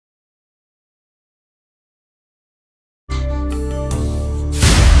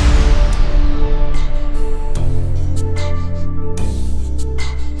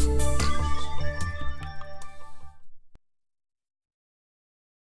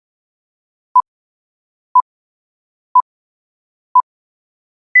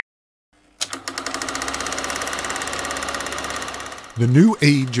The new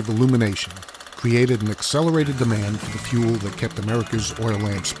age of illumination created an accelerated demand for the fuel that kept America's oil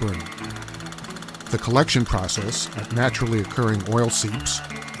lamps burning. The collection process at naturally occurring oil seeps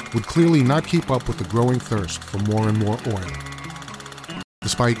would clearly not keep up with the growing thirst for more and more oil.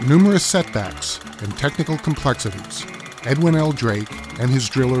 Despite numerous setbacks and technical complexities, Edwin L. Drake and his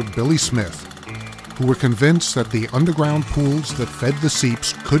driller Billy Smith, who were convinced that the underground pools that fed the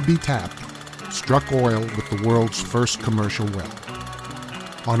seeps could be tapped, struck oil with the world's first commercial well.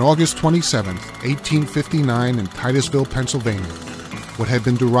 On August 27, 1859, in Titusville, Pennsylvania, what had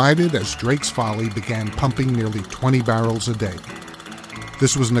been derided as Drake's Folly began pumping nearly 20 barrels a day.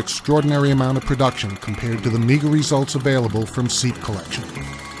 This was an extraordinary amount of production compared to the meager results available from seep collection.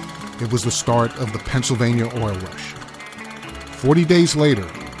 It was the start of the Pennsylvania oil rush. 40 days later,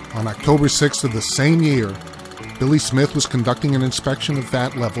 on October 6th of the same year, Billy Smith was conducting an inspection of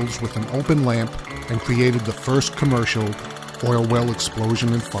vat levels with an open lamp and created the first commercial oil well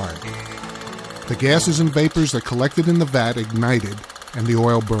explosion and fire. The gases and vapors that collected in the vat ignited and the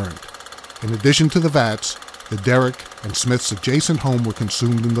oil burned. In addition to the vats, the derrick and Smith's adjacent home were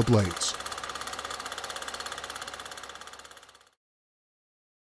consumed in the blaze.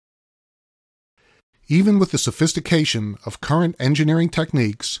 Even with the sophistication of current engineering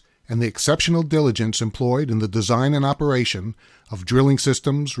techniques and the exceptional diligence employed in the design and operation of drilling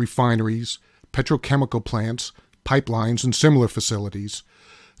systems, refineries, petrochemical plants, pipelines, and similar facilities,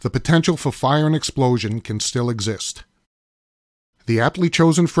 the potential for fire and explosion can still exist. The aptly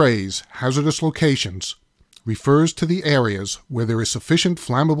chosen phrase, hazardous locations, refers to the areas where there is sufficient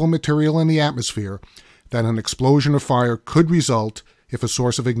flammable material in the atmosphere that an explosion or fire could result if a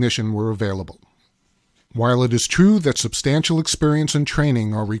source of ignition were available. While it is true that substantial experience and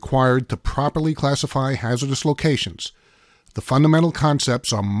training are required to properly classify hazardous locations, the fundamental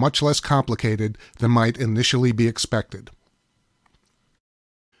concepts are much less complicated than might initially be expected.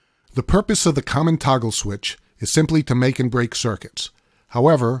 The purpose of the common toggle switch is simply to make and break circuits.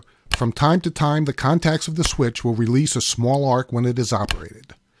 However, from time to time the contacts of the switch will release a small arc when it is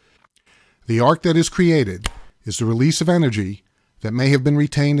operated. The arc that is created is the release of energy that may have been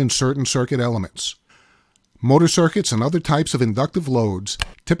retained in certain circuit elements. Motor circuits and other types of inductive loads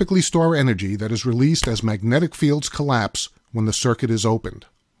typically store energy that is released as magnetic fields collapse when the circuit is opened.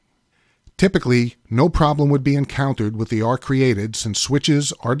 Typically, no problem would be encountered with the arc created since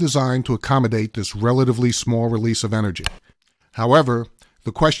switches are designed to accommodate this relatively small release of energy. However,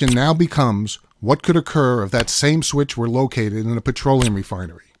 the question now becomes, what could occur if that same switch were located in a petroleum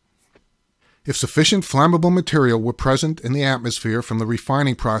refinery? If sufficient flammable material were present in the atmosphere from the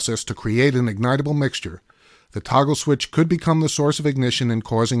refining process to create an ignitable mixture, the toggle switch could become the source of ignition and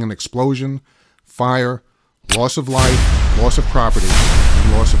causing an explosion, fire, loss of life, loss of property,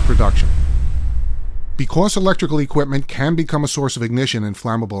 and loss of production. Because electrical equipment can become a source of ignition in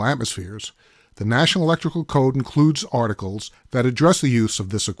flammable atmospheres, the National Electrical Code includes articles that address the use of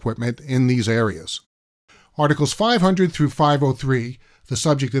this equipment in these areas. Articles 500 through 503, the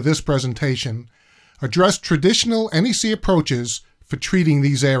subject of this presentation, address traditional NEC approaches for treating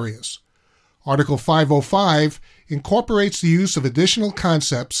these areas. Article 505 incorporates the use of additional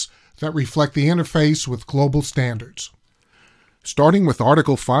concepts that reflect the interface with global standards. Starting with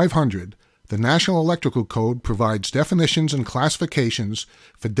Article 500, the National Electrical Code provides definitions and classifications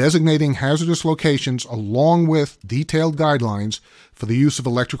for designating hazardous locations along with detailed guidelines for the use of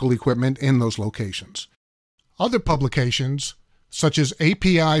electrical equipment in those locations. Other publications, such as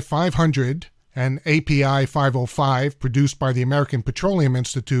API 500 and API 505, produced by the American Petroleum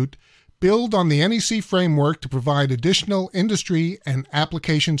Institute, build on the NEC framework to provide additional industry and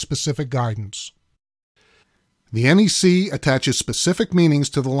application-specific guidance. The NEC attaches specific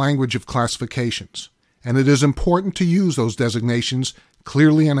meanings to the language of classifications, and it is important to use those designations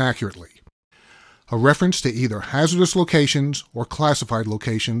clearly and accurately. A reference to either hazardous locations or classified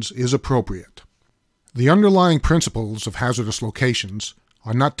locations is appropriate. The underlying principles of hazardous locations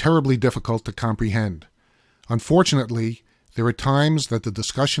are not terribly difficult to comprehend. Unfortunately, there are times that the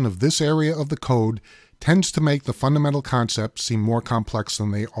discussion of this area of the code tends to make the fundamental concepts seem more complex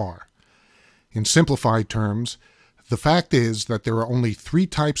than they are. In simplified terms, the fact is that there are only 3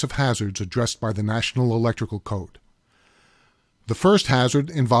 types of hazards addressed by the National Electrical Code. The first hazard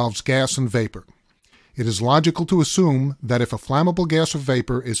involves gas and vapor. It is logical to assume that if a flammable gas or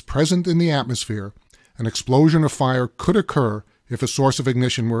vapor is present in the atmosphere, an explosion or fire could occur if a source of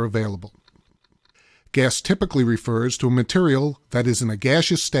ignition were available. Gas typically refers to a material that is in a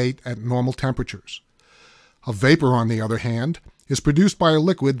gaseous state at normal temperatures. A vapor, on the other hand, is produced by a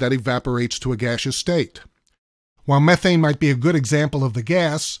liquid that evaporates to a gaseous state. While methane might be a good example of the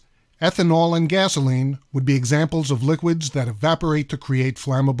gas, Ethanol and gasoline would be examples of liquids that evaporate to create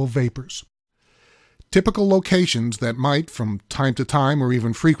flammable vapors. Typical locations that might, from time to time or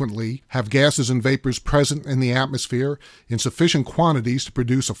even frequently, have gases and vapors present in the atmosphere in sufficient quantities to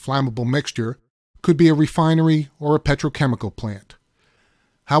produce a flammable mixture could be a refinery or a petrochemical plant.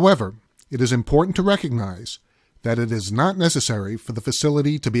 However, it is important to recognize that it is not necessary for the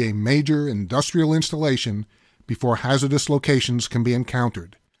facility to be a major industrial installation before hazardous locations can be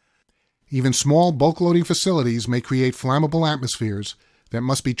encountered. Even small bulk loading facilities may create flammable atmospheres that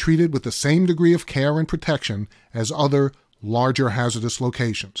must be treated with the same degree of care and protection as other, larger hazardous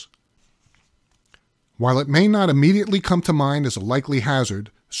locations. While it may not immediately come to mind as a likely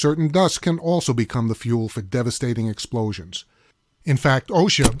hazard, certain dust can also become the fuel for devastating explosions. In fact,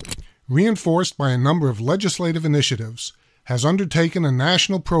 OSHA, reinforced by a number of legislative initiatives, has undertaken a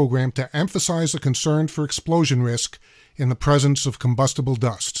national program to emphasize the concern for explosion risk in the presence of combustible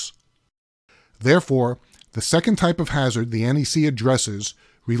dusts. Therefore, the second type of hazard the NEC addresses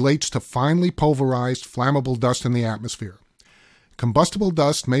relates to finely pulverized flammable dust in the atmosphere. Combustible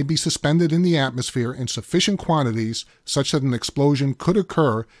dust may be suspended in the atmosphere in sufficient quantities such that an explosion could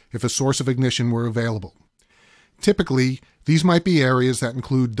occur if a source of ignition were available. Typically, these might be areas that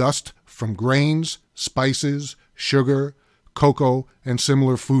include dust from grains, spices, sugar, cocoa, and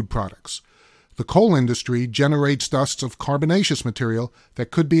similar food products. The coal industry generates dusts of carbonaceous material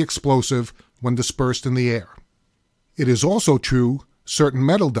that could be explosive when dispersed in the air. It is also true certain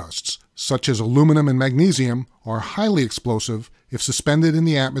metal dusts, such as aluminum and magnesium, are highly explosive if suspended in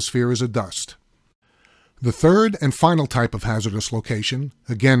the atmosphere as a dust. The third and final type of hazardous location,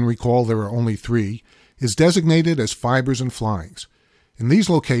 again recall there are only three, is designated as fibers and flyings. In these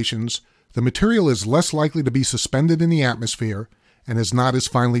locations, the material is less likely to be suspended in the atmosphere and is not as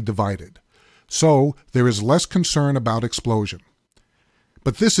finely divided. So, there is less concern about explosion.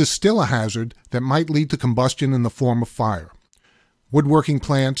 But this is still a hazard that might lead to combustion in the form of fire. Woodworking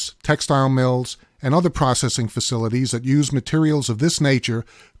plants, textile mills, and other processing facilities that use materials of this nature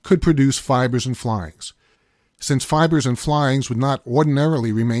could produce fibers and flyings. Since fibers and flyings would not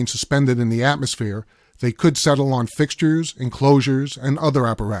ordinarily remain suspended in the atmosphere, they could settle on fixtures, enclosures, and other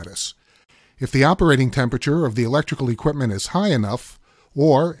apparatus. If the operating temperature of the electrical equipment is high enough,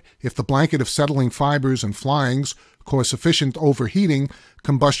 or if the blanket of settling fibers and flyings cause sufficient overheating,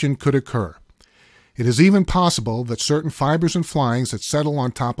 combustion could occur. It is even possible that certain fibers and flyings that settle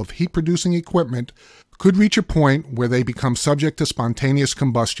on top of heat-producing equipment could reach a point where they become subject to spontaneous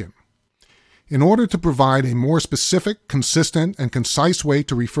combustion. In order to provide a more specific, consistent, and concise way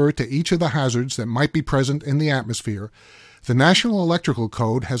to refer to each of the hazards that might be present in the atmosphere, the National Electrical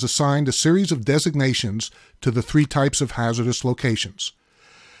Code has assigned a series of designations to the three types of hazardous locations.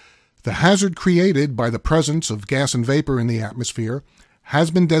 The hazard created by the presence of gas and vapor in the atmosphere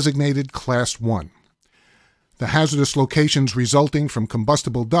has been designated Class 1. The hazardous locations resulting from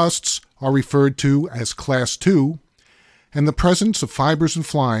combustible dusts are referred to as Class 2, and the presence of fibers and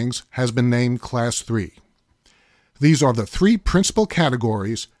flyings has been named Class 3. These are the three principal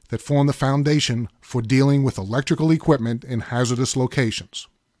categories that form the foundation for dealing with electrical equipment in hazardous locations.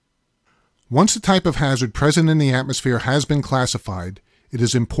 Once a type of hazard present in the atmosphere has been classified, it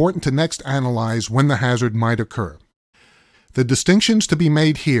is important to next analyze when the hazard might occur. The distinctions to be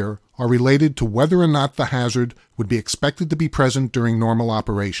made here are related to whether or not the hazard would be expected to be present during normal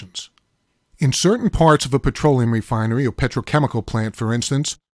operations. In certain parts of a petroleum refinery or petrochemical plant, for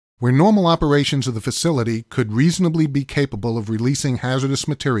instance, where normal operations of the facility could reasonably be capable of releasing hazardous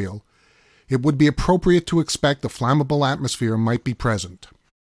material, it would be appropriate to expect a flammable atmosphere might be present.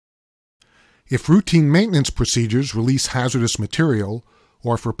 If routine maintenance procedures release hazardous material,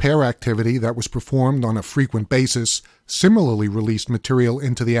 or if repair activity that was performed on a frequent basis similarly released material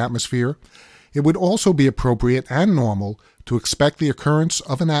into the atmosphere, it would also be appropriate and normal to expect the occurrence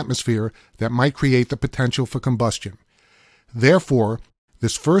of an atmosphere that might create the potential for combustion. Therefore,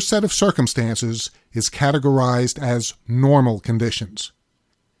 this first set of circumstances is categorized as normal conditions.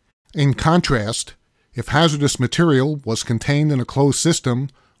 In contrast, if hazardous material was contained in a closed system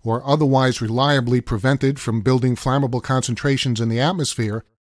or otherwise reliably prevented from building flammable concentrations in the atmosphere,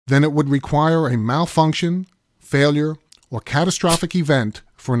 then it would require a malfunction, failure, or catastrophic event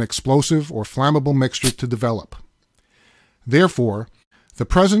for an explosive or flammable mixture to develop. Therefore, the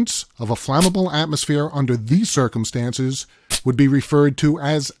presence of a flammable atmosphere under these circumstances would be referred to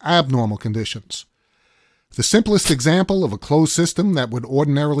as abnormal conditions. The simplest example of a closed system that would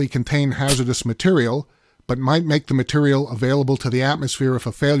ordinarily contain hazardous material but might make the material available to the atmosphere if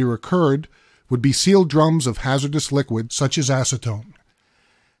a failure occurred, would be sealed drums of hazardous liquid such as acetone.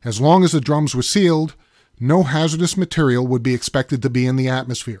 As long as the drums were sealed, no hazardous material would be expected to be in the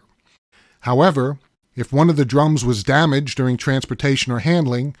atmosphere. However, if one of the drums was damaged during transportation or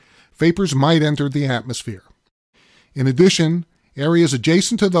handling, vapors might enter the atmosphere. In addition, areas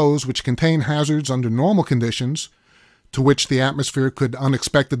adjacent to those which contain hazards under normal conditions, to which the atmosphere could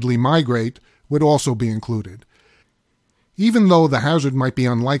unexpectedly migrate, would also be included. Even though the hazard might be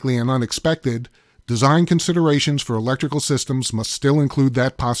unlikely and unexpected, design considerations for electrical systems must still include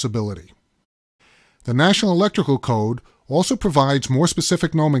that possibility. The National Electrical Code also provides more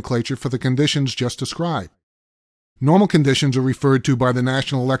specific nomenclature for the conditions just described. Normal conditions are referred to by the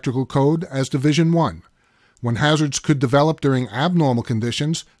National Electrical Code as Division 1. When hazards could develop during abnormal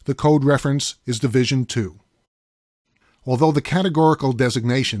conditions, the code reference is Division 2. Although the categorical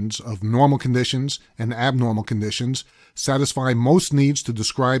designations of normal conditions and abnormal conditions satisfy most needs to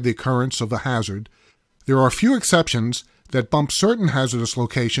describe the occurrence of a hazard, there are a few exceptions that bump certain hazardous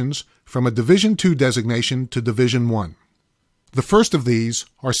locations from a Division 2 designation to Division 1. The first of these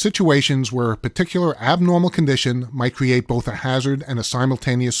are situations where a particular abnormal condition might create both a hazard and a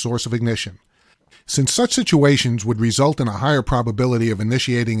simultaneous source of ignition. Since such situations would result in a higher probability of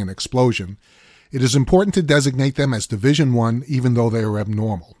initiating an explosion, it is important to designate them as Division 1 even though they are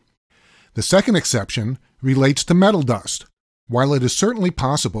abnormal. The second exception relates to metal dust. While it is certainly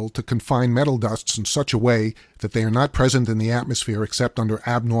possible to confine metal dusts in such a way that they are not present in the atmosphere except under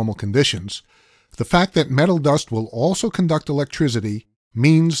abnormal conditions, the fact that metal dust will also conduct electricity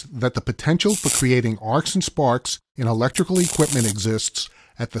means that the potential for creating arcs and sparks in electrical equipment exists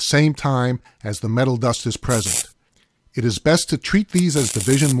at the same time as the metal dust is present. It is best to treat these as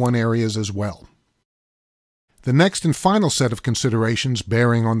Division 1 areas as well. The next and final set of considerations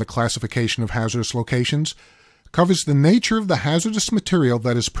bearing on the classification of hazardous locations covers the nature of the hazardous material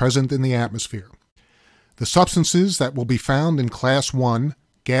that is present in the atmosphere. The substances that will be found in Class 1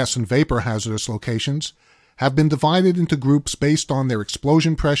 gas and vapor hazardous locations have been divided into groups based on their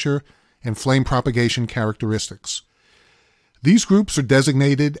explosion pressure and flame propagation characteristics. These groups are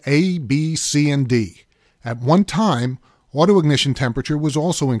designated A, B, C, and D. At one time, autoignition temperature was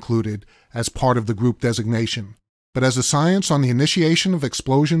also included as part of the group designation, but as the science on the initiation of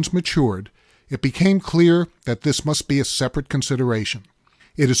explosions matured, it became clear that this must be a separate consideration.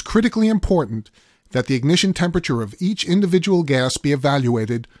 It is critically important that the ignition temperature of each individual gas be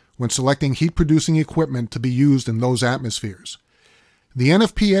evaluated when selecting heat-producing equipment to be used in those atmospheres. The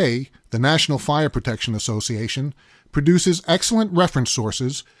NFPA, the National Fire Protection Association, produces excellent reference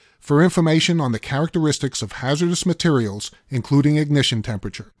sources for information on the characteristics of hazardous materials, including ignition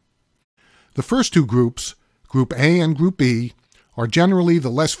temperature. The first two groups, Group A and Group B, are generally the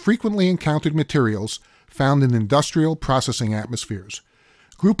less frequently encountered materials found in industrial processing atmospheres.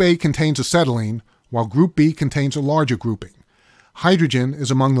 Group A contains acetylene, while Group B contains a larger grouping. Hydrogen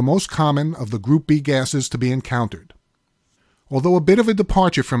is among the most common of the Group B gases to be encountered. Although a bit of a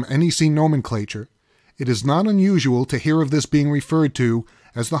departure from NEC nomenclature, it is not unusual to hear of this being referred to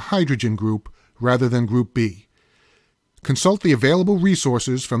as the hydrogen group rather than Group B. Consult the available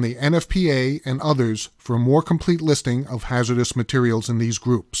resources from the NFPA and others for a more complete listing of hazardous materials in these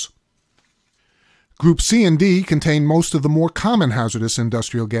groups. Group C and D contain most of the more common hazardous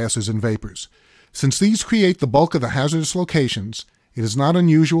industrial gases and vapors. Since these create the bulk of the hazardous locations, it is not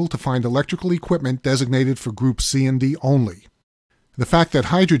unusual to find electrical equipment designated for Group C and D only. The fact that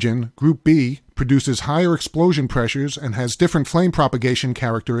hydrogen, Group B, produces higher explosion pressures and has different flame propagation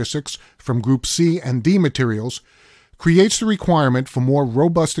characteristics from Group C and D materials creates the requirement for more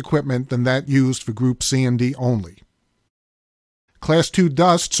robust equipment than that used for Group C and D only. Class 2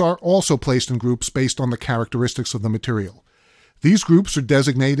 dusts are also placed in groups based on the characteristics of the material. These groups are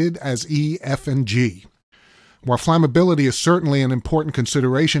designated as E, F, and G. While flammability is certainly an important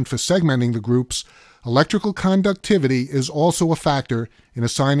consideration for segmenting the groups, electrical conductivity is also a factor in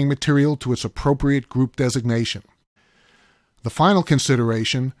assigning material to its appropriate group designation. The final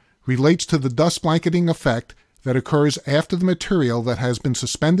consideration relates to the dust blanketing effect that occurs after the material that has been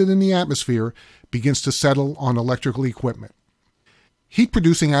suspended in the atmosphere begins to settle on electrical equipment.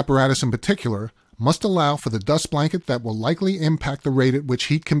 Heat-producing apparatus in particular must allow for the dust blanket that will likely impact the rate at which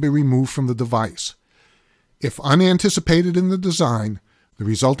heat can be removed from the device. If unanticipated in the design, the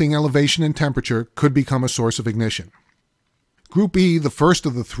resulting elevation in temperature could become a source of ignition. Group E, the first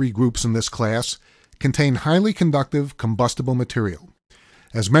of the three groups in this class, contain highly conductive combustible material.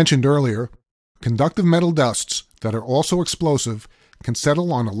 As mentioned earlier, conductive metal dusts that are also explosive can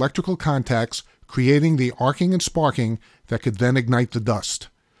settle on electrical contacts, creating the arcing and sparking that could then ignite the dust.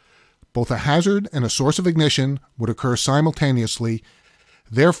 Both a hazard and a source of ignition would occur simultaneously.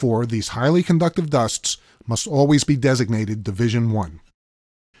 Therefore, these highly conductive dusts must always be designated Division 1.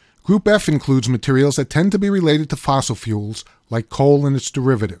 Group F includes materials that tend to be related to fossil fuels, like coal and its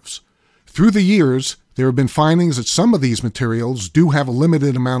derivatives. Through the years, there have been findings that some of these materials do have a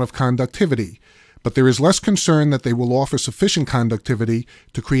limited amount of conductivity, but there is less concern that they will offer sufficient conductivity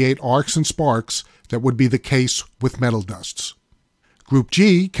to create arcs and sparks that would be the case with metal dusts. Group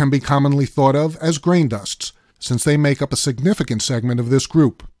G can be commonly thought of as grain dusts, since they make up a significant segment of this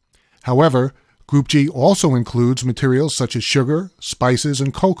group. However, Group G also includes materials such as sugar, spices,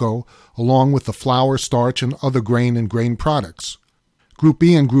 and cocoa, along with the flour, starch, and other grain and grain products. Group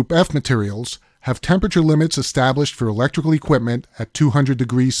B and Group F materials have temperature limits established for electrical equipment at 200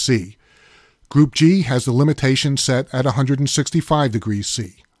 degrees C. Group G has the limitation set at 165 degrees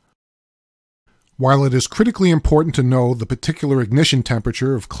C. While it is critically important to know the particular ignition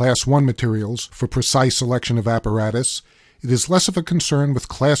temperature of Class 1 materials for precise selection of apparatus, it is less of a concern with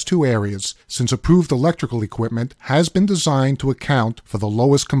Class 2 areas, since approved electrical equipment has been designed to account for the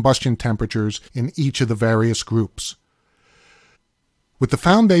lowest combustion temperatures in each of the various groups. With the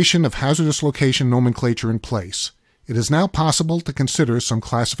foundation of hazardous location nomenclature in place, it is now possible to consider some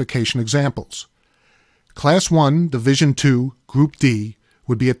classification examples. Class 1, Division 2, Group D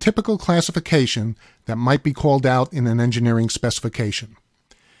would be a typical classification that might be called out in an engineering specification.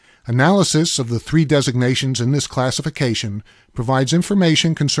 Analysis of the three designations in this classification provides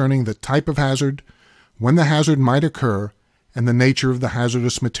information concerning the type of hazard, when the hazard might occur, and the nature of the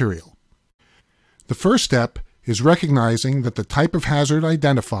hazardous material. The first step is recognizing that the type of hazard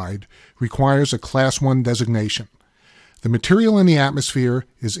identified requires a Class 1 designation. The material in the atmosphere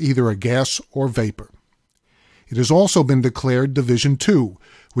is either a gas or vapor. It has also been declared Division 2,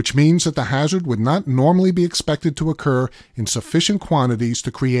 which means that the hazard would not normally be expected to occur in sufficient quantities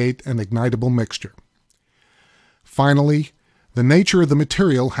to create an ignitable mixture. Finally, the nature of the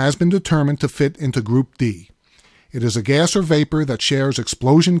material has been determined to fit into Group D. It is a gas or vapor that shares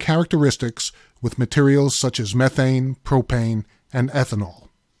explosion characteristics with materials such as methane, propane, and ethanol.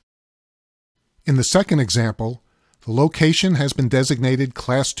 In the second example, the location has been designated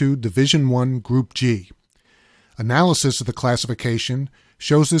Class 2 Division 1 Group G. Analysis of the classification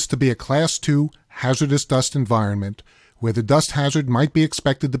shows this to be a Class 2 hazardous dust environment where the dust hazard might be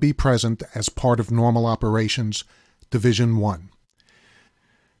expected to be present as part of normal operations, Division 1.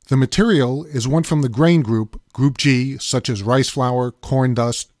 The material is one from the grain group, Group G, such as rice flour, corn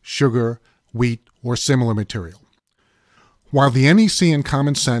dust, sugar, wheat, or similar material. While the NEC and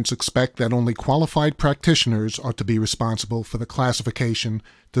common sense expect that only qualified practitioners are to be responsible for the classification,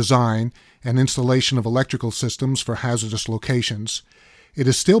 design, and installation of electrical systems for hazardous locations, it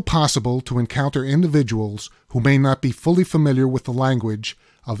is still possible to encounter individuals who may not be fully familiar with the language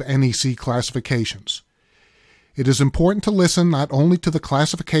of NEC classifications. It is important to listen not only to the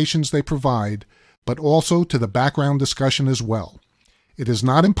classifications they provide, but also to the background discussion as well. It is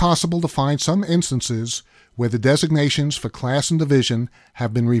not impossible to find some instances where the designations for class and division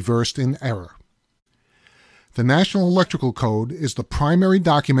have been reversed in error. The National Electrical Code is the primary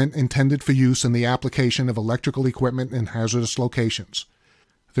document intended for use in the application of electrical equipment in hazardous locations.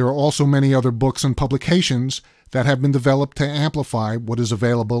 There are also many other books and publications that have been developed to amplify what is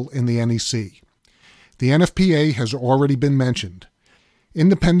available in the NEC. The NFPA has already been mentioned.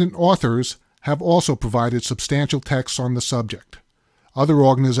 Independent authors have also provided substantial texts on the subject. Other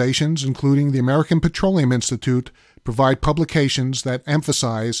organizations, including the American Petroleum Institute, provide publications that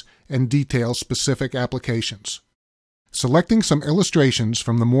emphasize and detail specific applications. Selecting some illustrations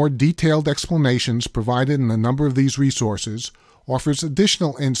from the more detailed explanations provided in a number of these resources offers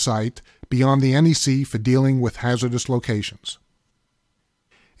additional insight beyond the NEC for dealing with hazardous locations.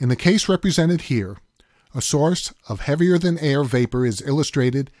 In the case represented here, a source of heavier-than-air vapor is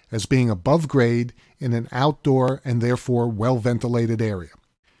illustrated as being above grade in an outdoor and therefore well-ventilated area.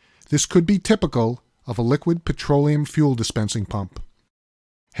 This could be typical of a liquid petroleum fuel dispensing pump.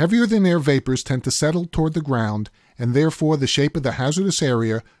 Heavier-than-air vapors tend to settle toward the ground, and therefore the shape of the hazardous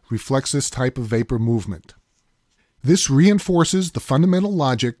area reflects this type of vapor movement. This reinforces the fundamental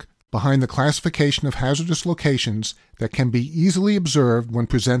logic behind the classification of hazardous locations that can be easily observed when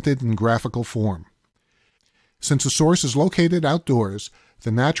presented in graphical form. Since a source is located outdoors,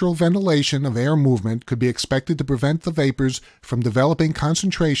 the natural ventilation of air movement could be expected to prevent the vapors from developing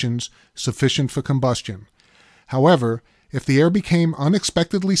concentrations sufficient for combustion. However, if the air became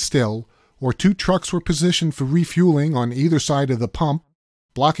unexpectedly still, or two trucks were positioned for refueling on either side of the pump,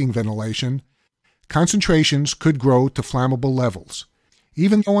 blocking ventilation, concentrations could grow to flammable levels.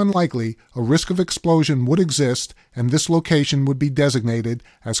 Even though unlikely, a risk of explosion would exist, and this location would be designated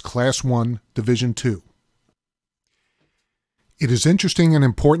as Class 1, Division 2. It is interesting and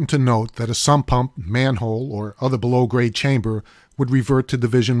important to note that a sump pump, manhole, or other below-grade chamber would revert to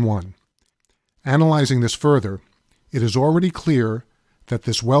Division 1. Analyzing this further, it is already clear that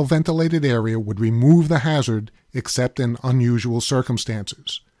this well-ventilated area would remove the hazard except in unusual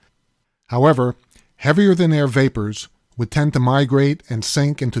circumstances. However, heavier-than-air vapors would tend to migrate and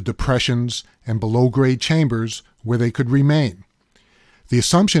sink into depressions and below-grade chambers where they could remain. The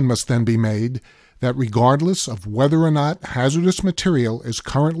assumption must then be made that regardless of whether or not hazardous material is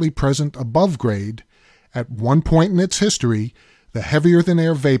currently present above grade, at one point in its history, the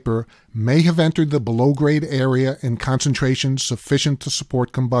heavier-than-air vapor may have entered the below-grade area in concentrations sufficient to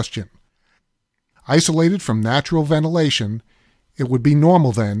support combustion. Isolated from natural ventilation, it would be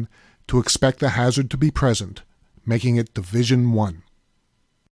normal then to expect the hazard to be present, making it Division 1.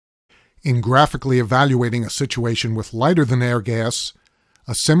 In graphically evaluating a situation with lighter-than-air gas,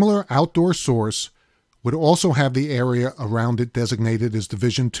 a similar outdoor source would also have the area around it designated as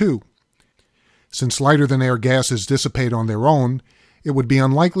Division 2. Since lighter-than-air gases dissipate on their own, it would be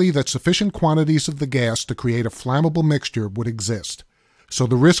unlikely that sufficient quantities of the gas to create a flammable mixture would exist, so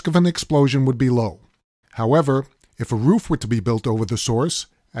the risk of an explosion would be low. However, if a roof were to be built over the source,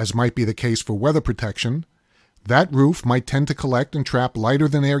 as might be the case for weather protection, that roof might tend to collect and trap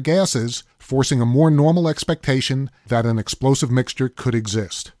lighter-than-air gases, forcing a more normal expectation that an explosive mixture could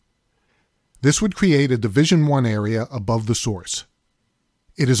exist. This would create a Division 1 area above the source.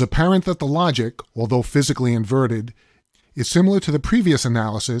 It is apparent that the logic, although physically inverted, is similar to the previous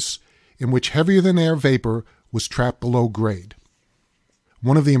analysis in which heavier-than-air vapor was trapped below grade.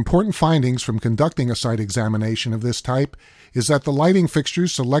 One of the important findings from conducting a site examination of this type is that the lighting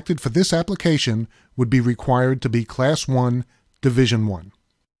fixtures selected for this application would be required to be Class 1, Division 1.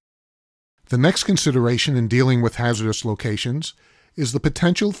 The next consideration in dealing with hazardous locations is the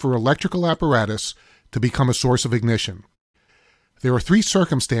potential for electrical apparatus to become a source of ignition. There are three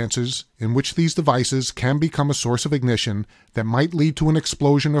circumstances in which these devices can become a source of ignition that might lead to an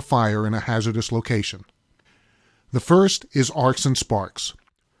explosion or fire in a hazardous location. The first is arcs and sparks.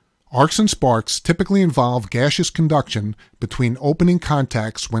 Arcs and sparks typically involve gaseous conduction between opening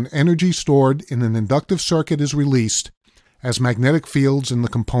contacts when energy stored in an inductive circuit is released as magnetic fields in the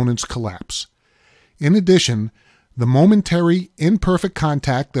components collapse. In addition, the momentary, imperfect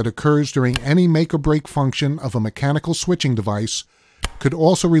contact that occurs during any make-or-break function of a mechanical switching device could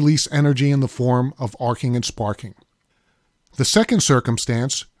also release energy in the form of arcing and sparking. The second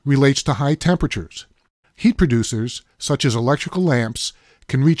circumstance relates to high temperatures. Heat producers, such as electrical lamps,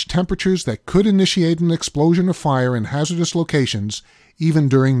 can reach temperatures that could initiate an explosion or fire in hazardous locations even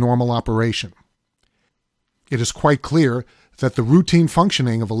during normal operation. It is quite clear that the routine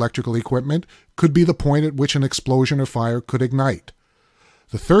functioning of electrical equipment could be the point at which an explosion or fire could ignite.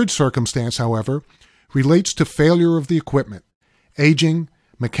 The third circumstance, however, relates to failure of the equipment. Aging,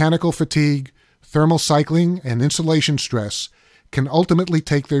 mechanical fatigue, thermal cycling, and insulation stress can ultimately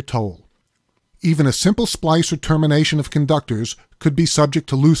take their toll. Even a simple splice or termination of conductors could be subject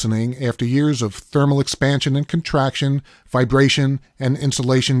to loosening after years of thermal expansion and contraction, vibration, and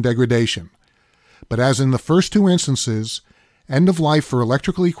insulation degradation. But as in the first two instances, end of life for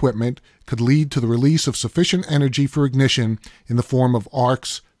electrical equipment could lead to the release of sufficient energy for ignition in the form of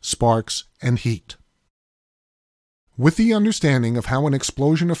arcs, sparks, and heat. With the understanding of how an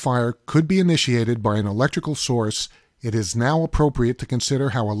explosion or fire could be initiated by an electrical source, it is now appropriate to consider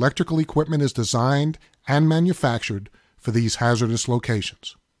how electrical equipment is designed and manufactured for these hazardous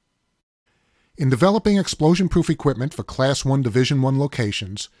locations. In developing explosion-proof equipment for Class 1 Division 1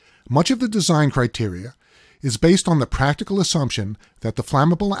 locations, much of the design criteria is based on the practical assumption that the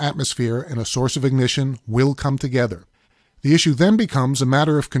flammable atmosphere and a source of ignition will come together. The issue then becomes a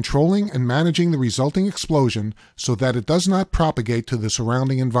matter of controlling and managing the resulting explosion so that it does not propagate to the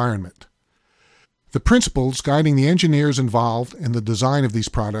surrounding environment. The principles guiding the engineers involved in the design of these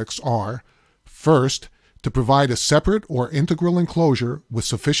products are, first, to provide a separate or integral enclosure with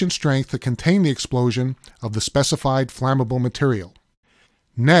sufficient strength to contain the explosion of the specified flammable material.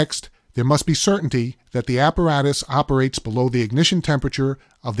 Next, there must be certainty that the apparatus operates below the ignition temperature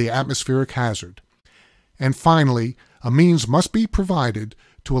of the atmospheric hazard. And finally, a means must be provided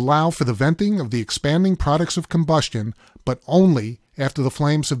to allow for the venting of the expanding products of combustion, but only after the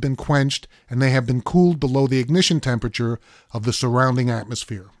flames have been quenched and they have been cooled below the ignition temperature of the surrounding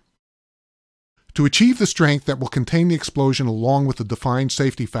atmosphere. To achieve the strength that will contain the explosion along with the defined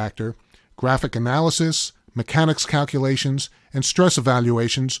safety factor, graphic analysis, mechanics calculations, and stress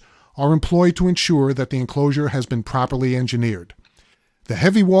evaluations are employed to ensure that the enclosure has been properly engineered. The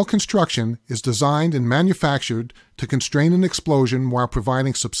heavy wall construction is designed and manufactured to constrain an explosion while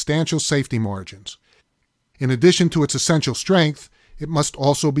providing substantial safety margins. In addition to its essential strength, it must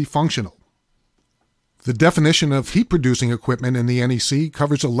also be functional. The definition of heat-producing equipment in the NEC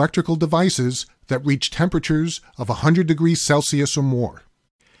covers electrical devices that reach temperatures of 100 degrees Celsius or more.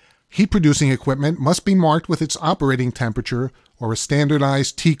 Heat-producing equipment must be marked with its operating temperature or a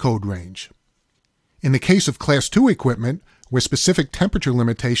standardized T-code range. In the case of Class II equipment, where specific temperature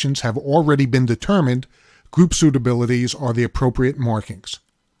limitations have already been determined, group suitabilities are the appropriate markings.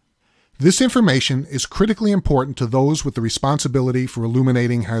 This information is critically important to those with the responsibility for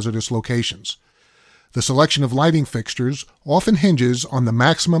illuminating hazardous locations. The selection of lighting fixtures often hinges on the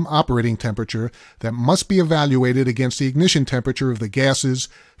maximum operating temperature that must be evaluated against the ignition temperature of the gases,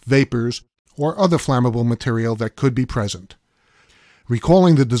 vapors, or other flammable material that could be present.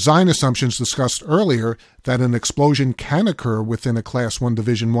 Recalling the design assumptions discussed earlier that an explosion can occur within a Class I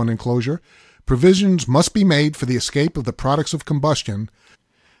Division I enclosure, provisions must be made for the escape of the products of combustion,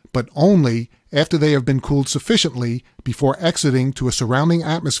 but only after they have been cooled sufficiently before exiting to a surrounding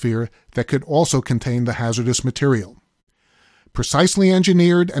atmosphere that could also contain the hazardous material. Precisely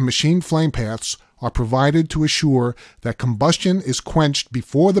engineered and machined flame paths are provided to assure that combustion is quenched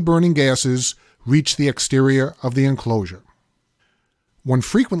before the burning gases reach the exterior of the enclosure. One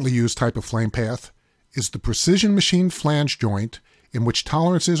frequently used type of flame path is the precision machined flange joint, in which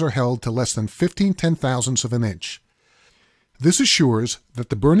tolerances are held to less than 15/10,000ths of an inch. This assures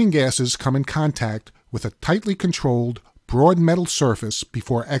that the burning gases come in contact with a tightly controlled, broad metal surface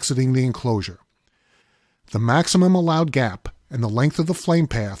before exiting the enclosure. The maximum allowed gap and the length of the flame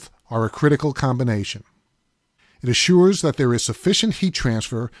path are a critical combination. It assures that there is sufficient heat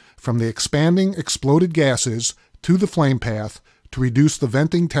transfer from the expanding exploded gases to the flame path to reduce the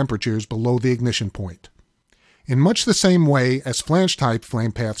venting temperatures below the ignition point. In much the same way as flange-type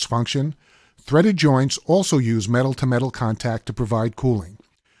flame paths function, threaded joints also use metal-to-metal contact to provide cooling.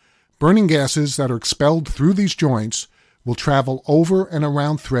 Burning gases that are expelled through these joints will travel over and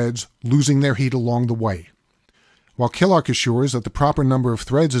around threads, losing their heat along the way. While Killark assures that the proper number of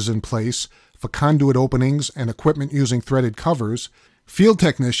threads is in place for conduit openings and equipment using threaded covers, field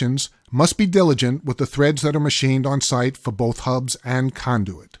technicians must be diligent with the threads that are machined on site for both hubs and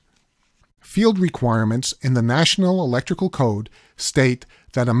conduit. Field requirements in the National Electrical Code state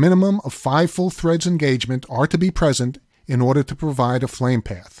that a minimum of 5 full threads engagement are to be present in order to provide a flame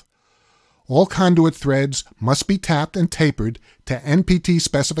path. All conduit threads must be tapped and tapered to NPT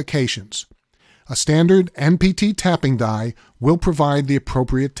specifications. A standard NPT tapping die will provide the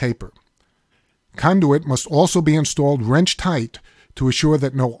appropriate taper. Conduit must also be installed wrench tight to assure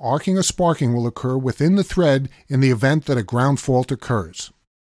that no arcing or sparking will occur within the thread in the event that a ground fault occurs.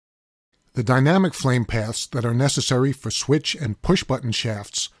 The dynamic flame paths that are necessary for switch and push-button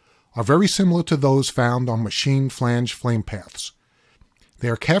shafts are very similar to those found on machined flange flame paths. They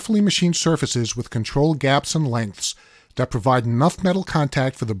are carefully machined surfaces with controlled gaps and lengths that provide enough metal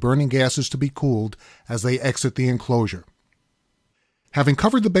contact for the burning gases to be cooled as they exit the enclosure. Having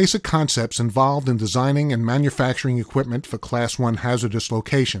covered the basic concepts involved in designing and manufacturing equipment for Class I hazardous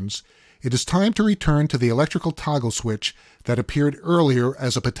locations, it is time to return to the electrical toggle switch that appeared earlier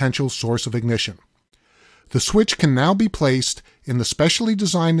as a potential source of ignition. The switch can now be placed in the specially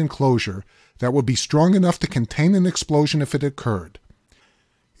designed enclosure that would be strong enough to contain an explosion if it occurred.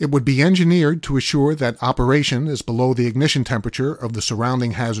 It would be engineered to assure that operation is below the ignition temperature of the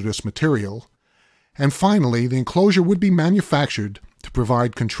surrounding hazardous material. And finally, the enclosure would be manufactured to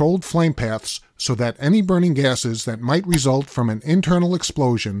provide controlled flame paths so that any burning gases that might result from an internal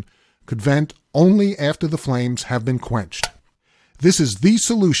explosion could vent only after the flames have been quenched. This is the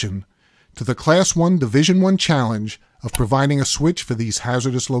solution to the Class I Division I challenge of providing a switch for these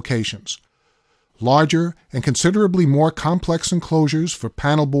hazardous locations. Larger and considerably more complex enclosures for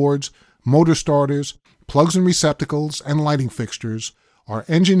panel boards, motor starters, plugs and receptacles, and lighting fixtures are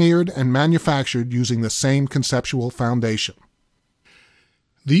engineered and manufactured using the same conceptual foundation.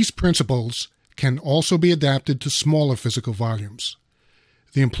 These principles can also be adapted to smaller physical volumes.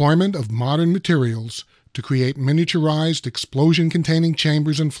 The employment of modern materials to create miniaturized explosion-containing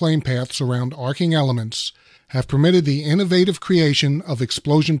chambers and flame paths around arcing elements have permitted the innovative creation of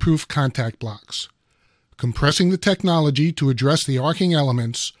explosion-proof contact blocks. Compressing the technology to address the arcing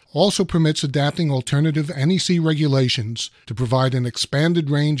elements also permits adapting alternative NEC regulations to provide an expanded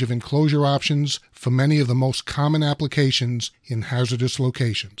range of enclosure options for many of the most common applications in hazardous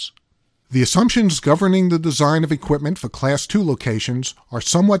locations. The assumptions governing the design of equipment for Class II locations are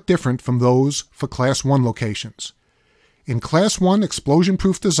somewhat different from those for Class I locations. In Class I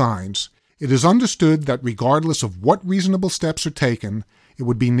explosion-proof designs, it is understood that regardless of what reasonable steps are taken, it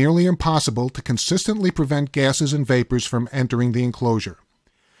would be nearly impossible to consistently prevent gases and vapors from entering the enclosure.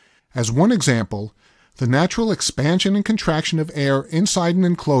 As one example, the natural expansion and contraction of air inside an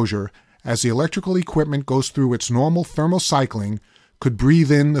enclosure as the electrical equipment goes through its normal thermal cycling, could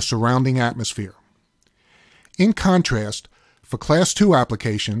breathe in the surrounding atmosphere. In contrast, for Class II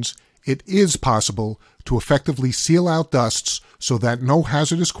applications, it is possible to effectively seal out dusts so that no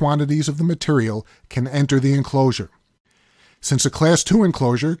hazardous quantities of the material can enter the enclosure. Since a Class II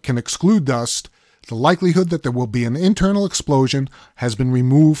enclosure can exclude dust, the likelihood that there will be an internal explosion has been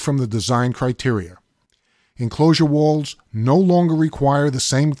removed from the design criteria. Enclosure walls no longer require the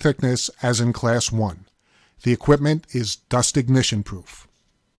same thickness as in Class I. The equipment is dust ignition proof.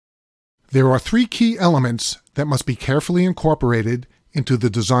 There are three key elements that must be carefully incorporated into the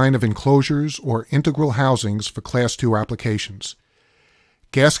design of enclosures or integral housings for Class II applications.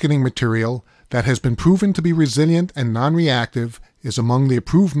 Gasketing material that has been proven to be resilient and non-reactive is among the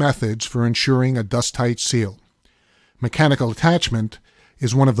approved methods for ensuring a dust-tight seal. Mechanical attachment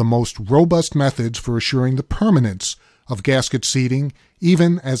is one of the most robust methods for assuring the permanence of gasket seating,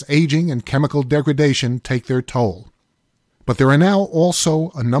 even as aging and chemical degradation take their toll. But there are now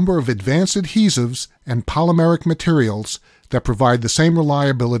also a number of advanced adhesives and polymeric materials that provide the same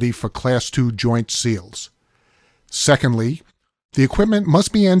reliability for Class II joint seals. Secondly, the equipment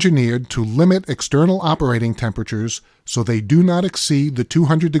must be engineered to limit external operating temperatures so they do not exceed the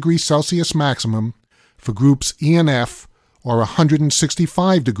 200 degrees Celsius maximum for groups E and F or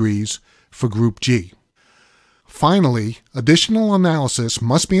 165 degrees for Group G. Finally, additional analysis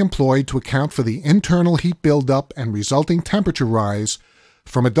must be employed to account for the internal heat buildup and resulting temperature rise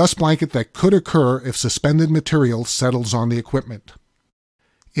from a dust blanket that could occur if suspended material settles on the equipment.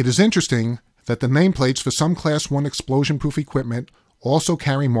 It is interesting that the nameplates for some Class I explosion-proof equipment also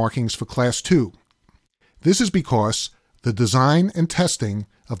carry markings for Class II. This is because the design and testing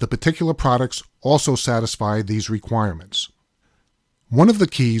of the particular products also satisfy these requirements. One of the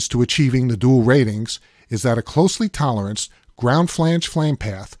keys to achieving the dual ratings is that a closely toleranced ground flange flame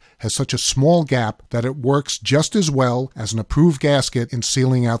path has such a small gap that it works just as well as an approved gasket in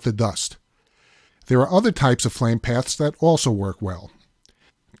sealing out the dust. There are other types of flame paths that also work well.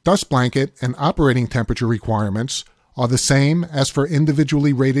 Dust blanket and operating temperature requirements are the same as for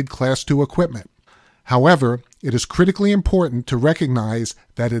individually rated Class II equipment. However, it is critically important to recognize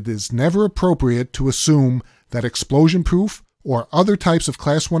that it is never appropriate to assume that explosion-proof or other types of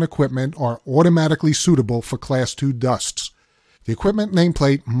Class I equipment are automatically suitable for Class II dusts. The equipment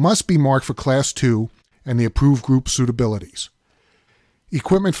nameplate must be marked for Class II and the approved group suitabilities.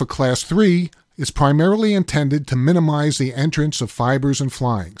 Equipment for Class III is primarily intended to minimize the entrance of fibers and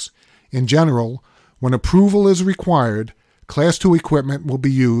flyings. In general, when approval is required, Class II equipment will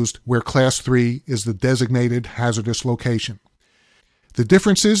be used where Class III is the designated hazardous location. The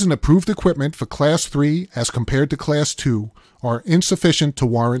differences in approved equipment for Class III as compared to Class II are insufficient to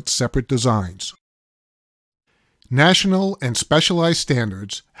warrant separate designs. National and specialized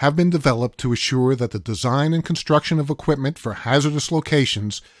standards have been developed to assure that the design and construction of equipment for hazardous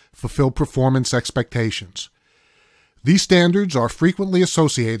locations fulfill performance expectations. These standards are frequently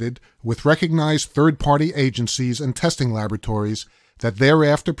associated with recognized third-party agencies and testing laboratories that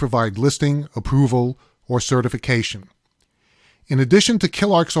thereafter provide listing, approval, or certification. In addition to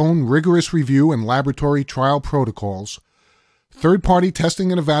Killark's own rigorous review and laboratory trial protocols, third-party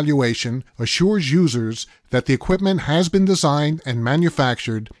testing and evaluation assures users that the equipment has been designed and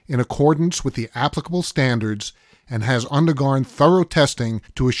manufactured in accordance with the applicable standards and has undergone thorough testing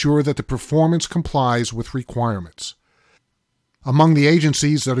to assure that the performance complies with requirements. Among the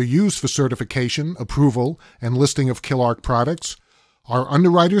agencies that are used for certification, approval, and listing of Killark products are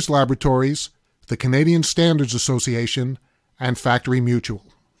Underwriters Laboratories, the Canadian Standards Association, and Factory Mutual.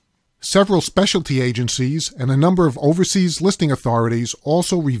 Several specialty agencies and a number of overseas listing authorities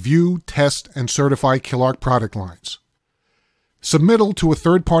also review, test, and certify Killark product lines. Submittal to a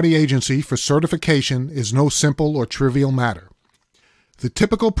third-party agency for certification is no simple or trivial matter. The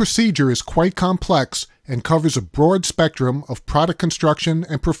typical procedure is quite complex and covers a broad spectrum of product construction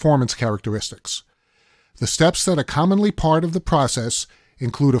and performance characteristics. The steps that are commonly part of the process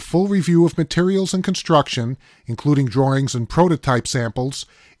include a full review of materials and construction, including drawings and prototype samples,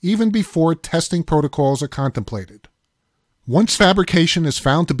 even before testing protocols are contemplated. Once fabrication is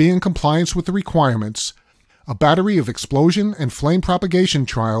found to be in compliance with the requirements, a battery of explosion and flame propagation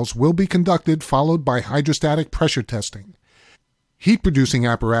trials will be conducted, followed by hydrostatic pressure testing. Heat-producing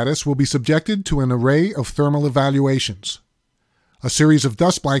apparatus will be subjected to an array of thermal evaluations. A series of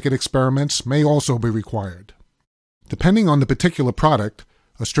dust blanket experiments may also be required. Depending on the particular product,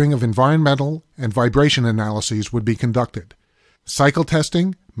 a string of environmental and vibration analyses would be conducted. Cycle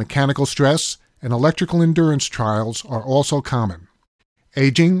testing, mechanical stress, and electrical endurance trials are also common.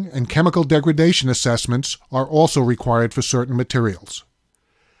 Aging and chemical degradation assessments are also required for certain materials.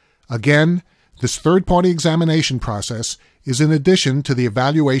 Again, this third-party examination process is in addition to the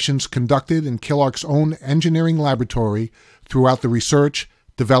evaluations conducted in Killark's own engineering laboratory throughout the research,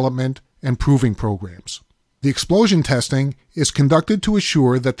 development, and proving programs. The explosion testing is conducted to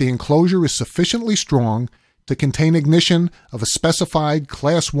assure that the enclosure is sufficiently strong to contain ignition of a specified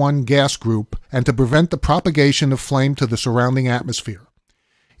Class 1 gas group and to prevent the propagation of flame to the surrounding atmosphere.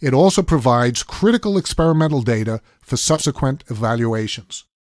 It also provides critical experimental data for subsequent evaluations.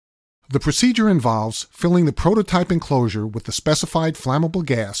 The procedure involves filling the prototype enclosure with the specified flammable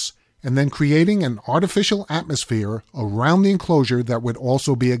gas and then creating an artificial atmosphere around the enclosure that would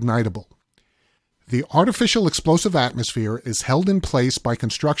also be ignitable. The artificial explosive atmosphere is held in place by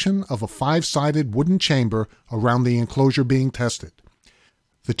construction of a 5-sided wooden chamber around the enclosure being tested.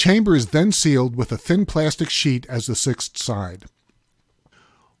 The chamber is then sealed with a thin plastic sheet as the 6th side.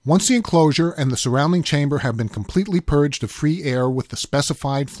 Once the enclosure and the surrounding chamber have been completely purged of free air with the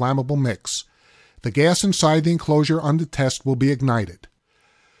specified flammable mix, the gas inside the enclosure under test will be ignited.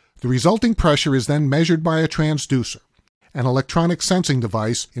 The resulting pressure is then measured by a transducer, an electronic sensing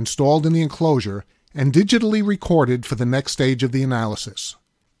device installed in the enclosure, and digitally recorded for the next stage of the analysis.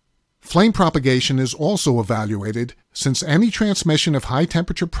 Flame propagation is also evaluated, since any transmission of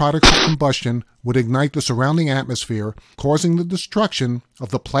high-temperature products of combustion would ignite the surrounding atmosphere, causing the destruction of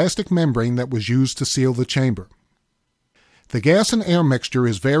the plastic membrane that was used to seal the chamber. The gas and air mixture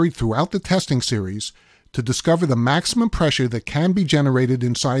is varied throughout the testing series to discover the maximum pressure that can be generated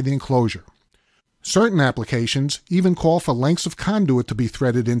inside the enclosure. Certain applications even call for lengths of conduit to be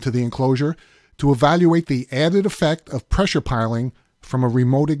threaded into the enclosure to evaluate the added effect of pressure piling from a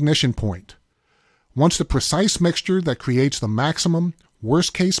remote ignition point. Once the precise mixture that creates the maximum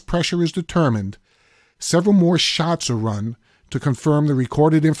worst-case pressure is determined, several more shots are run to confirm the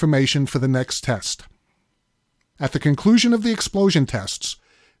recorded information for the next test. At the conclusion of the explosion tests,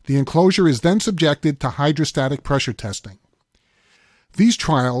 the enclosure is then subjected to hydrostatic pressure testing. These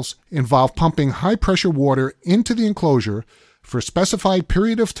trials involve pumping high-pressure water into the enclosure for a specified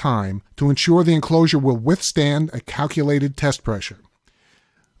period of time to ensure the enclosure will withstand a calculated test pressure.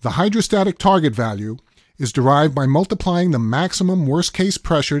 The hydrostatic target value is derived by multiplying the maximum worst-case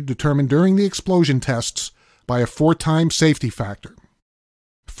pressure determined during the explosion tests by a 4-time safety factor.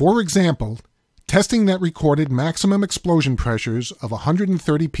 For example, testing that recorded maximum explosion pressures of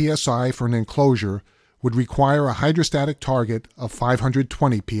 130 psi for an enclosure would require a hydrostatic target of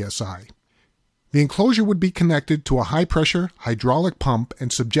 520 psi. The enclosure would be connected to a high-pressure hydraulic pump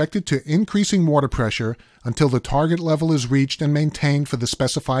and subjected to increasing water pressure until the target level is reached and maintained for the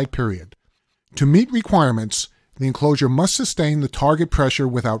specified period. To meet requirements, the enclosure must sustain the target pressure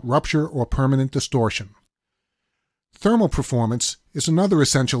without rupture or permanent distortion. Thermal performance is another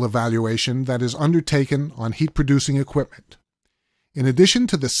essential evaluation that is undertaken on heat-producing equipment. In addition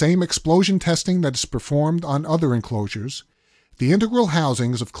to the same explosion testing that is performed on other enclosures, the integral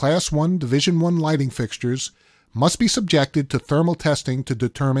housings of Class 1 Division 1 lighting fixtures must be subjected to thermal testing to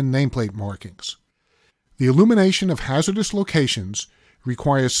determine nameplate markings. The illumination of hazardous locations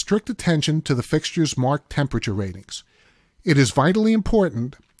requires strict attention to the fixtures' marked temperature ratings. It is vitally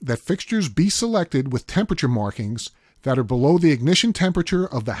important that fixtures be selected with temperature markings that are below the ignition temperature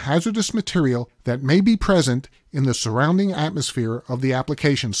of the hazardous material that may be present in the surrounding atmosphere of the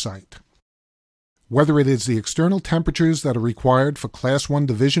application site. Whether it is the external temperatures that are required for Class 1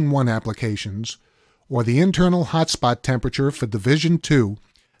 Division 1 applications or the internal hotspot temperature for Division 2,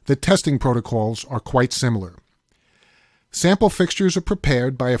 the testing protocols are quite similar. Sample fixtures are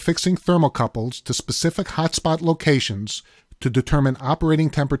prepared by affixing thermocouples to specific hotspot locations to determine operating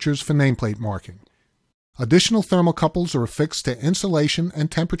temperatures for nameplate marking. Additional thermocouples are affixed to insulation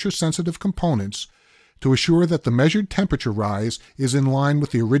and temperature-sensitive components to assure that the measured temperature rise is in line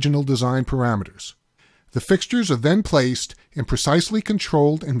with the original design parameters. The fixtures are then placed in precisely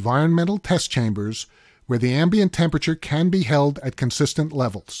controlled environmental test chambers where the ambient temperature can be held at consistent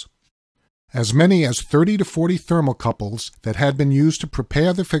levels. As many as 30 to 40 thermocouples that had been used to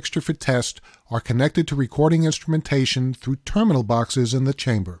prepare the fixture for test are connected to recording instrumentation through terminal boxes in the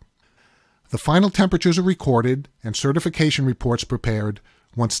chamber. The final temperatures are recorded and certification reports prepared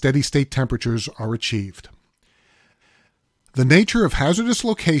once steady-state temperatures are achieved. The nature of hazardous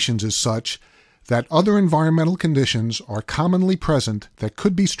locations is such that other environmental conditions are commonly present that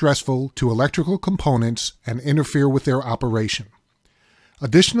could be stressful to electrical components and interfere with their operation.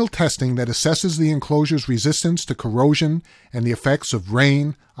 Additional testing that assesses the enclosure's resistance to corrosion and the effects of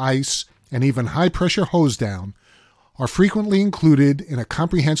rain, ice, and even high-pressure hose down are frequently included in a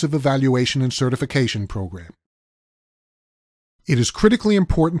comprehensive evaluation and certification program. It is critically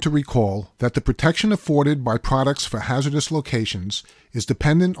important to recall that the protection afforded by products for hazardous locations is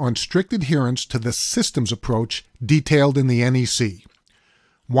dependent on strict adherence to the systems approach detailed in the NEC.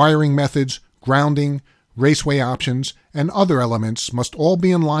 Wiring methods, grounding, raceway options, and other elements must all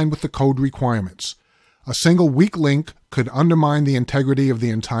be in line with the code requirements. A single weak link could undermine the integrity of the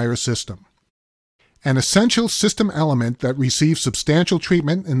entire system. An essential system element that receives substantial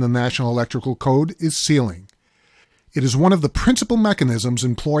treatment in the National Electrical Code is sealing. It is one of the principal mechanisms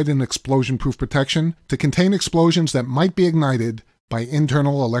employed in explosion-proof protection to contain explosions that might be ignited by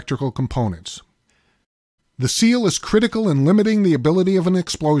internal electrical components. The seal is critical in limiting the ability of an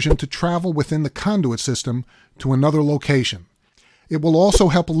explosion to travel within the conduit system to another location. It will also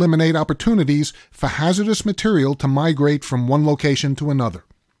help eliminate opportunities for hazardous material to migrate from one location to another.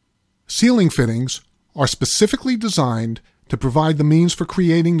 Sealing fittings are specifically designed to provide the means for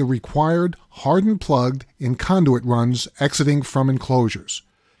creating the required hardened plugged in conduit runs exiting from enclosures.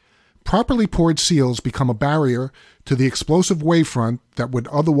 Properly poured seals become a barrier to the explosive wavefront that would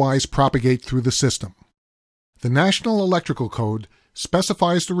otherwise propagate through the system. The National Electrical Code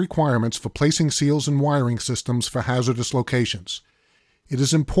specifies the requirements for placing seals in wiring systems for hazardous locations. It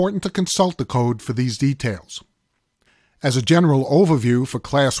is important to consult the code for these details. As a general overview for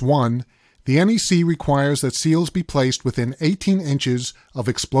Class 1, the NEC requires that seals be placed within 18 inches of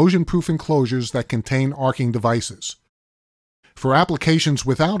explosion-proof enclosures that contain arcing devices. For applications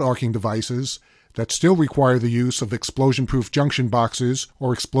without arcing devices that still require the use of explosion-proof junction boxes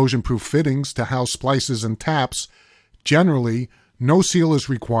or explosion-proof fittings to house splices and taps, generally, no seal is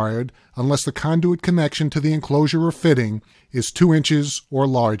required unless the conduit connection to the enclosure or fitting is 2 inches or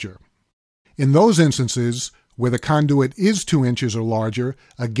larger. In those instances, where the conduit is 2 inches or larger,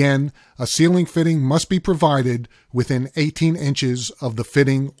 again, a sealing fitting must be provided within 18 inches of the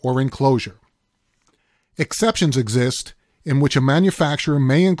fitting or enclosure. Exceptions exist in which a manufacturer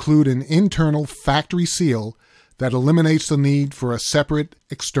may include an internal factory seal that eliminates the need for a separate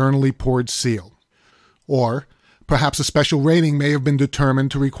externally poured seal. Or, perhaps a special rating may have been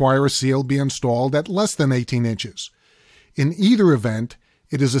determined to require a seal be installed at less than 18 inches. In either event,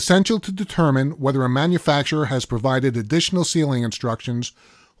 it is essential to determine whether a manufacturer has provided additional sealing instructions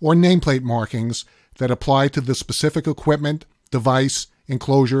or nameplate markings that apply to the specific equipment, device,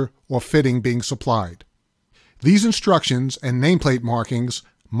 enclosure, or fitting being supplied. These instructions and nameplate markings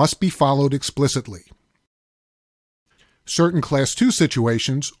must be followed explicitly. Certain Class 2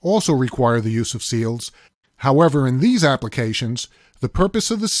 situations also require the use of seals. However, in these applications, the purpose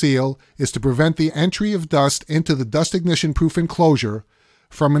of the seal is to prevent the entry of dust into the dust ignition-proof enclosure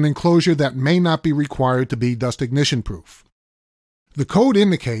from an enclosure that may not be required to be dust ignition-proof. The code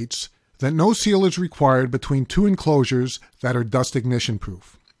indicates that no seal is required between two enclosures that are dust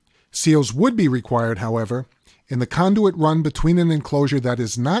ignition-proof. Seals would be required, however, in the conduit run between an enclosure that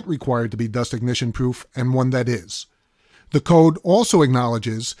is not required to be dust ignition-proof and one that is. The code also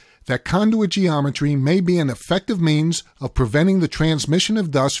acknowledges that conduit geometry may be an effective means of preventing the transmission of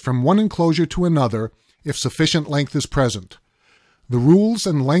dust from one enclosure to another if sufficient length is present. The rules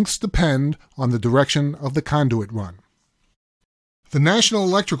and lengths depend on the direction of the conduit run. The National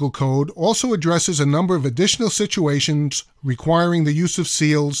Electrical Code also addresses a number of additional situations requiring the use of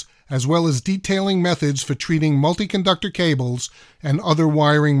seals, as well as detailing methods for treating multi-conductor cables and other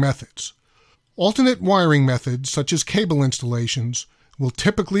wiring methods. Alternate wiring methods, such as cable installations, will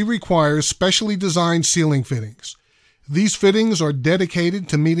typically require specially designed sealing fittings. These fittings are dedicated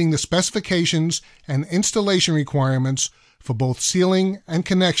to meeting the specifications and installation requirements for both sealing and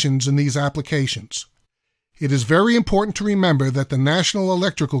connections in these applications. It is very important to remember that the National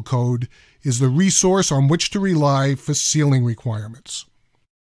Electrical Code is the resource on which to rely for sealing requirements.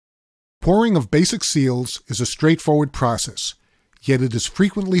 Pouring of basic seals is a straightforward process, yet it is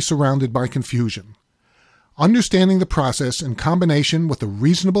frequently surrounded by confusion. Understanding the process in combination with a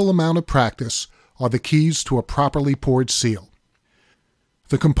reasonable amount of practice are the keys to a properly poured seal.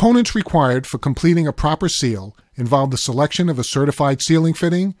 The components required for completing a proper seal involve the selection of a certified sealing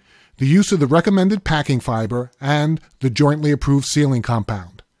fitting, the use of the recommended packing fiber, and the jointly approved sealing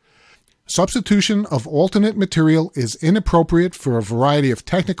compound. Substitution of alternate material is inappropriate for a variety of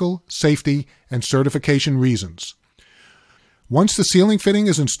technical, safety, and certification reasons. Once the sealing fitting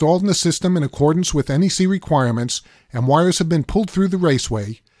is installed in the system in accordance with NEC requirements and wires have been pulled through the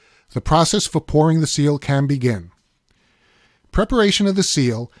raceway, the process for pouring the seal can begin. Preparation of the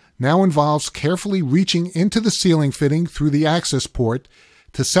seal now involves carefully reaching into the sealing fitting through the access port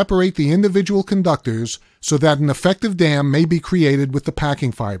to separate the individual conductors so that an effective dam may be created with the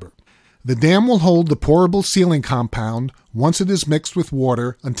packing fiber. The dam will hold the pourable sealing compound once it is mixed with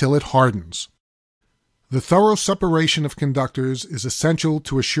water until it hardens. The thorough separation of conductors is essential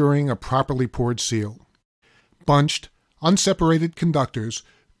to assuring a properly poured seal. Bunched, unseparated conductors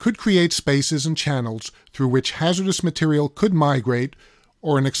could create spaces and channels through which hazardous material could migrate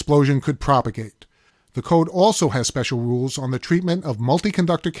or an explosion could propagate. The code also has special rules on the treatment of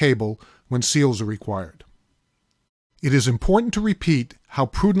multi-conductor cable when seals are required. It is important to repeat how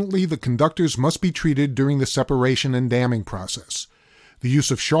prudently the conductors must be treated during the separation and damming process. The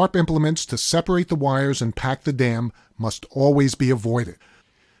use of sharp implements to separate the wires and pack the dam must always be avoided.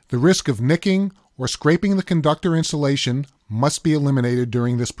 The risk of nicking or scraping the conductor insulation must be eliminated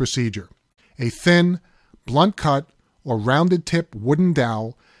during this procedure. A thin, blunt cut, or rounded tip wooden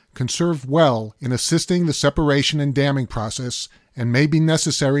dowel can serve well in assisting the separation and damming process and may be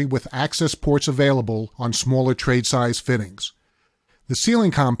necessary with access ports available on smaller trade-size fittings. The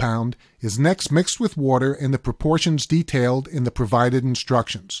sealing compound is next mixed with water in the proportions detailed in the provided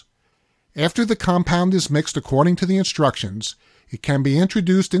instructions. After the compound is mixed according to the instructions, it can be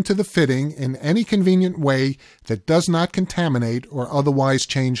introduced into the fitting in any convenient way that does not contaminate or otherwise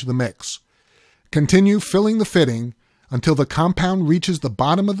change the mix. Continue filling the fitting until the compound reaches the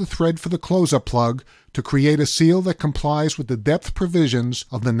bottom of the thread for the close-up plug to create a seal that complies with the depth provisions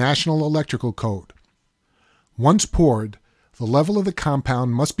of the National Electrical Code. Once poured, the level of the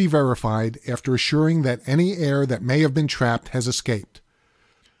compound must be verified after assuring that any air that may have been trapped has escaped.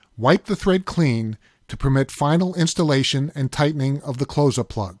 Wipe the thread clean to permit final installation and tightening of the close-up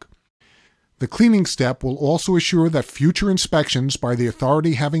plug. The cleaning step will also assure that future inspections by the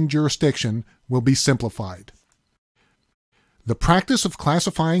authority having jurisdiction will be simplified. The practice of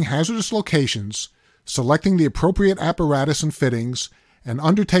classifying hazardous locations, selecting the appropriate apparatus and fittings, and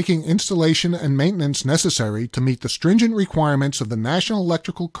undertaking installation and maintenance necessary to meet the stringent requirements of the National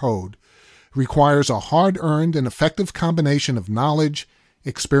Electrical Code requires a hard-earned and effective combination of knowledge,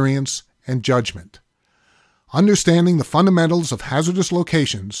 experience, and judgment. Understanding the fundamentals of hazardous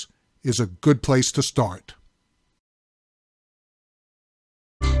locations is a good place to start.